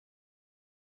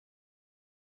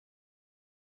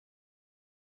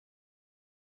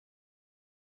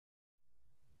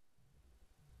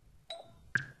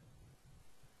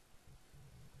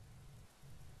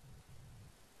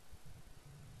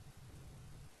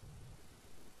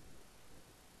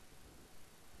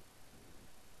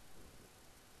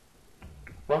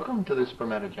Welcome to the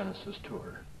Spermatogenesis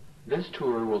Tour. This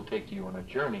tour will take you on a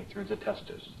journey through the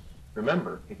testis.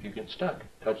 Remember, if you get stuck,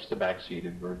 touch the back seat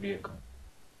of your vehicle.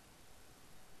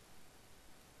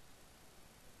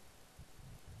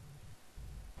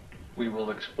 We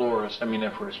will explore a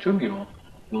seminiferous tubule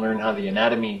and learn how the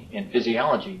anatomy and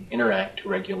physiology interact to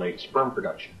regulate sperm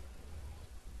production.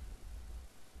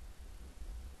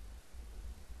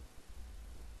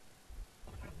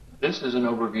 This is an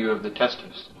overview of the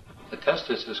testis. The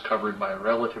testis is covered by a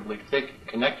relatively thick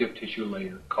connective tissue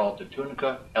layer called the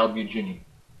tunica albuginea.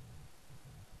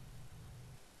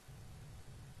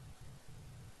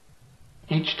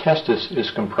 Each testis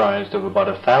is comprised of about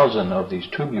 1,000 of these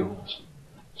tubules.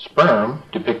 Sperm,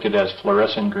 depicted as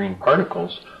fluorescent green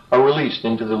particles, are released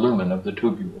into the lumen of the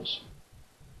tubules.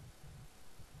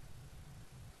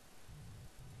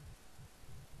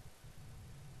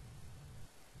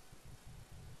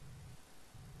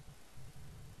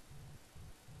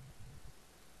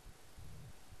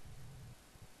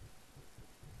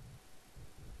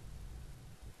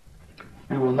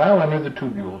 We will now enter the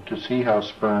tubule to see how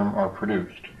sperm are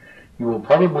produced. You will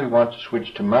probably want to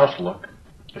switch to mouse look,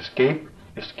 escape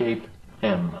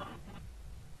M.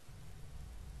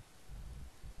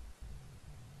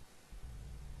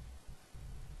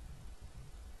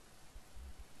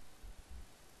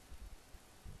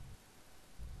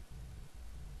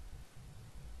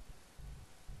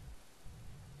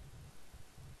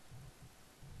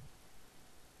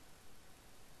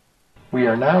 We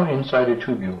are now inside a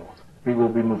tubule. We will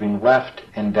be moving left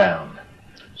and down.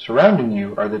 Surrounding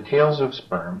you are the tails of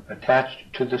sperm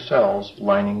attached to the cells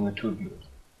lining the tubule.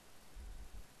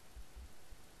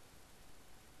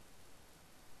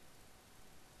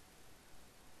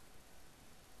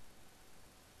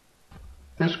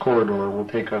 This corridor will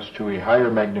take us to a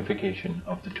higher magnification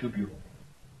of the tubule.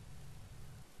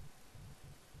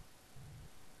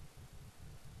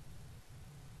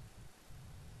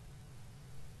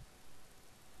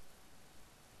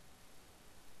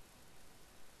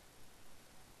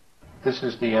 This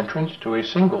is the entrance to a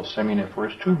single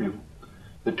seminiferous tubule.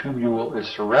 The tubule is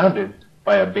surrounded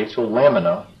by a basal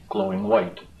lamina glowing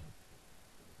white.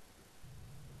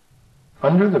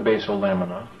 Under the basal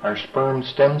lamina are sperm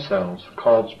stem cells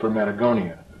called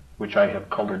spermatogonia, which I have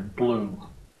colored blue.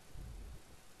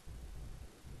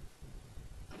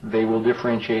 They will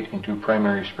differentiate into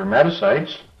primary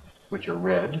spermatocytes, which are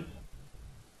red,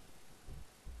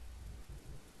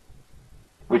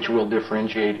 which will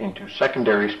differentiate into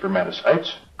secondary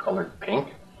spermatocytes, colored pink.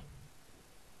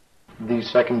 These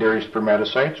secondary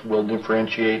spermatocytes will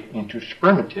differentiate into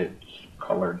spermatids,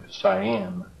 colored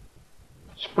cyan.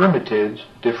 Spermatids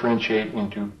differentiate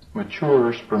into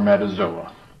mature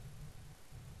spermatozoa.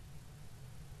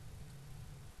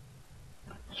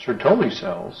 Sertoli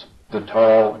cells, the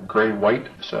tall gray-white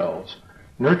cells,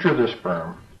 nurture the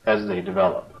sperm as they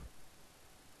develop.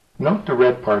 Note the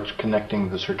red parts connecting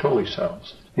the Sertoli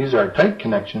cells. These are tight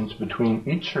connections between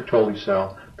each Sertoli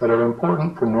cell that are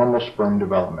important for normal sperm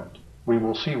development. We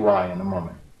will see why in a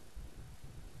moment.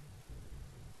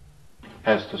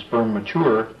 As the sperm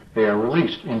mature, they are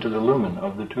released into the lumen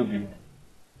of the tubule.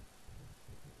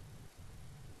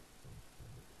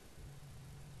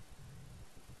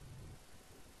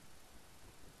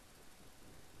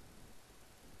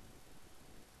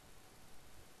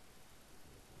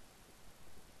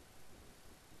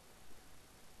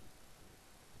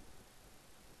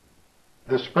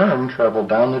 The sperm travel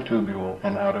down the tubule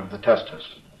and out of the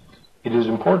testis. It is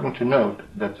important to note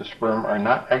that the sperm are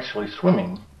not actually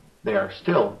swimming, they are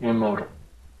still immotile.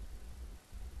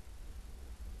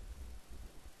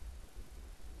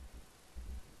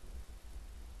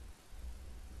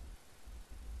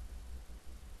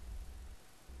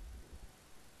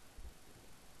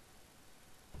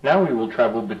 Now we will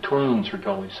travel between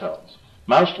Sertoli cells.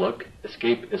 Mouse look,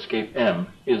 escape M,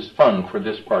 is fun for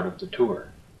this part of the tour.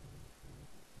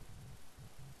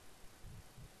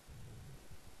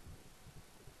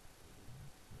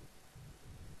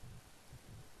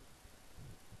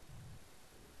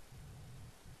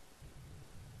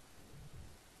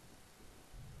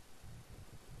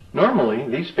 Normally,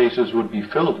 these spaces would be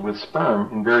filled with sperm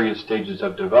in various stages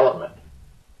of development.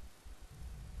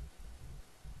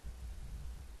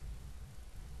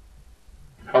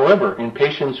 However, in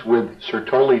patients with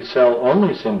Sertoli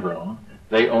cell-only syndrome,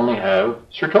 they only have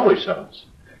Sertoli cells.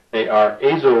 They are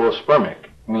azoospermic,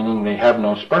 meaning they have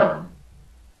no sperm.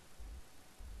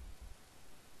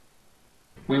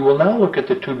 We will now look at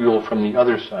the tubule from the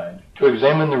other side to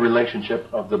examine the relationship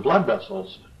of the blood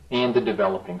vessels and the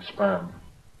developing sperm.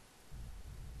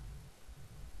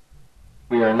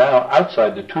 We are now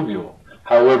outside the tubule.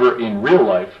 However, in real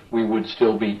life, we would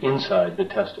still be inside the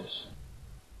testis.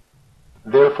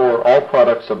 Therefore, all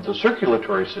products of the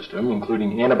circulatory system,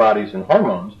 including antibodies and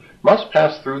hormones, must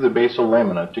pass through the basal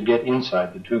lamina to get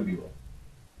inside the tubule.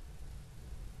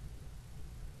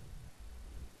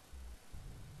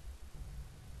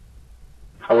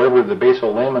 However, the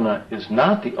basal lamina is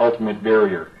not the ultimate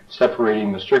barrier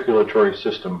separating the circulatory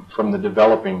system from the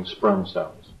developing sperm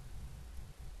cells.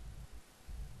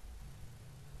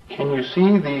 Can you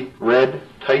see the red,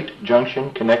 tight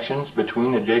junction connections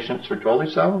between adjacent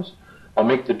Sertoli cells? I'll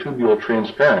make the tubule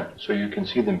transparent so you can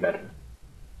see them better.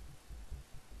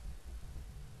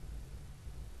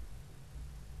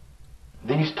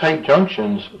 These tight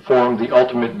junctions form the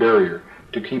ultimate barrier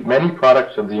to keep many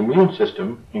products of the immune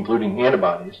system, including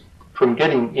antibodies, from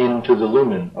getting into the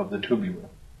lumen of the tubule.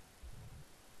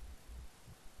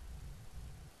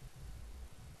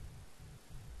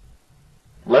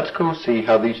 Let's go see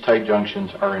how these tight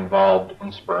junctions are involved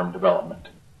in sperm development.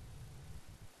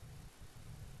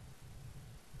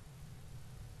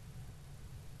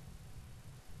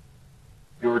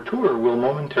 Your tour will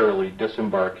momentarily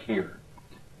disembark here.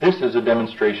 This is a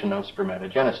demonstration of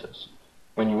spermatogenesis.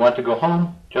 When you want to go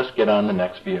home, just get on the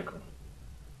next vehicle.